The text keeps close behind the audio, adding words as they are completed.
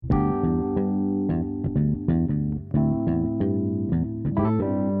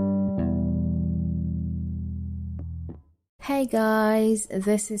Hi guys,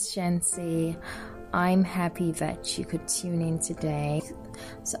 this is Shansi. I'm happy that you could tune in today.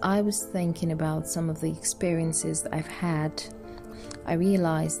 So I was thinking about some of the experiences that I've had. I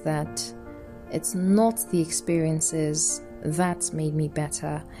realized that it's not the experiences that made me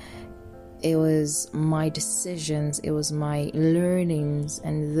better. It was my decisions, it was my learnings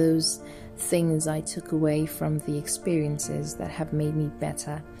and those things I took away from the experiences that have made me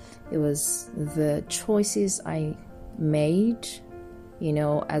better. It was the choices I made,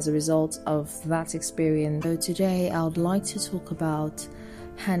 as a result of that experience. So today I would like to talk about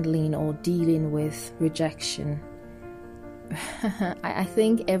handling or dealing with rejection. I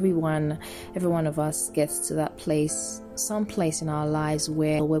think every one of us gets to that place, some place in our lives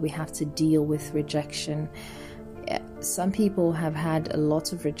where we have to deal with rejection. Some people have had a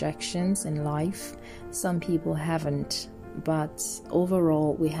lot of rejections in life, some people haven't, but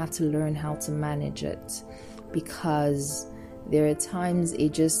overall we have to learn how to manage it, because there are times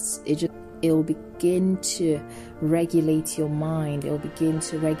it'll begin to regulate your mind, it'll begin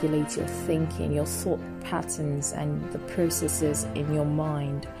to regulate your thinking, your thought patterns and the processes in your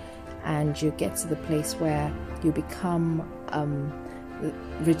mind, and you get to the place where you become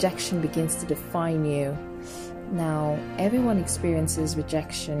rejection begins to define you. Now, everyone experiences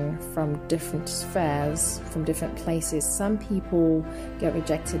rejection from different spheres, from different places. Some people get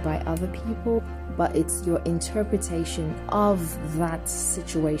rejected by other people, but it's your interpretation of that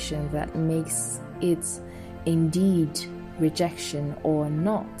situation that makes it indeed rejection or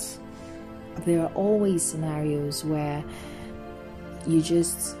not. There are always scenarios where you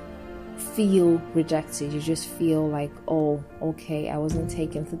just feel rejected. You just feel like, oh, okay, I wasn't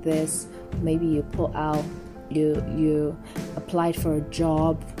taken for this. Maybe you put out you applied for a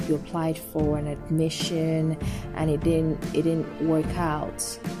job, you applied for an admission and it didn't work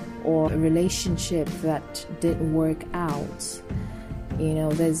out, or a relationship that didn't work out.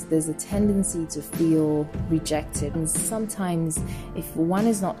 There's a tendency to feel rejected, and sometimes if one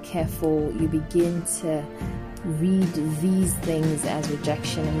is not careful, you begin to read these things as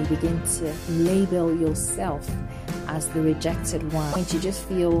rejection and you begin to label yourself as the rejected one. You just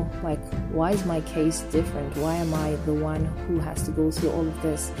feel like, why is my case different? Why am I the one who has to go through all of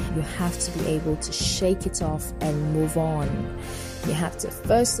this? You have to be able to shake it off and move on. You have to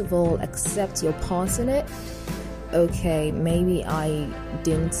first of all accept your part in it. Okay, maybe I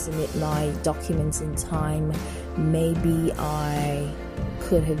didn't submit my documents in time. Maybe I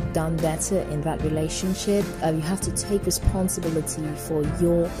could have done better in that relationship. You have to take responsibility for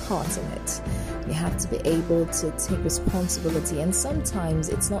your part in it. You have to be able to take responsibility, and sometimes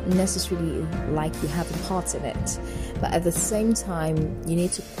it's not necessarily like you have a part in it, but at the same time you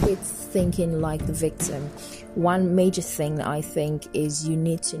need to quit thinking like the victim. One major thing that I think is you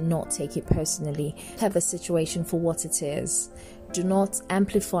need to not take it personally. Have the situation for what it is. Do not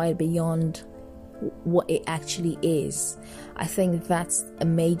amplify it beyond what it actually is. I think that's a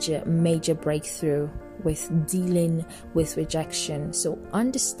major breakthrough with dealing with rejection. So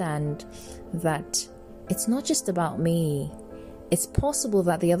understand that it's not just about me. It's possible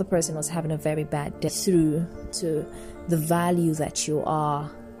that the other person was having a very bad day through to the value that you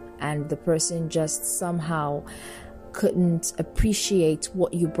are, and the person just somehow couldn't appreciate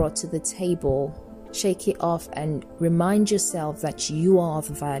what you brought to the table. Shake it off and remind yourself that you are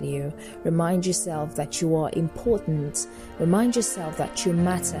the value. Remind yourself that you are important. Remind yourself that you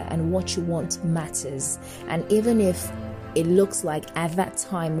matter and what you want matters. And even if it looks like at that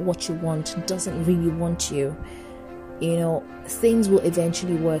time what you want doesn't really want you, things will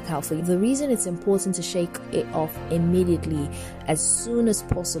eventually work out for you. The reason it's important to shake it off immediately, as soon as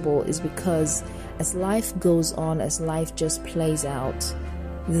possible, is because as life goes on, as life just plays out,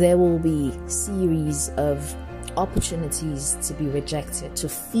 there will be series of opportunities to be rejected, to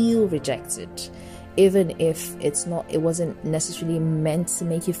feel rejected, even if it wasn't necessarily meant to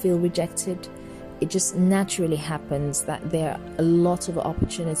make you feel rejected. It just naturally happens that there are a lot of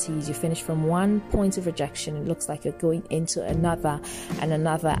opportunities. You finish from one point of rejection, it looks like you're going into another and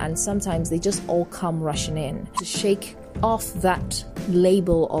another, and sometimes they just all come rushing in. To shake off that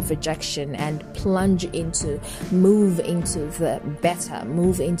label of rejection and move into the better,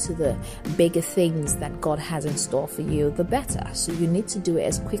 move into the bigger things that God has in store for you, the better. So you need to do it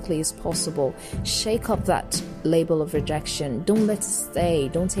as quickly as possible. Shake up that label of rejection. Don't let it stay.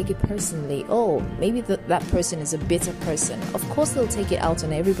 Don't take it personally. Oh, maybe that person is a bitter person. Of course they'll take it out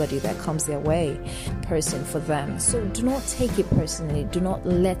on everybody that comes their way. Person for them. So do not take it personally. Do not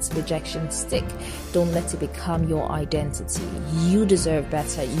let rejection stick. Don't let it become your identity. You deserve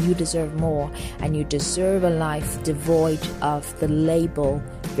better, you deserve more, and you deserve a life devoid of the label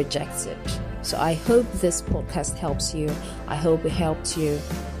rejected. So I hope this podcast helps you. I hope it helped you.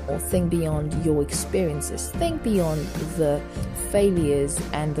 Or think beyond your experiences. Think beyond the failures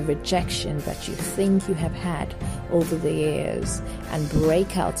and the rejection that you think you have had over the years and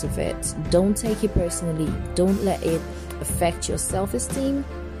break out of it. Don't take it personally. Don't let it affect your self-esteem.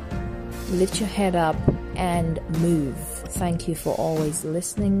 Lift your head up and move. Thank you for always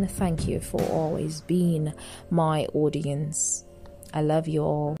listening. Thank you for always being my audience. I love you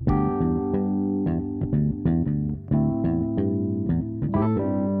all.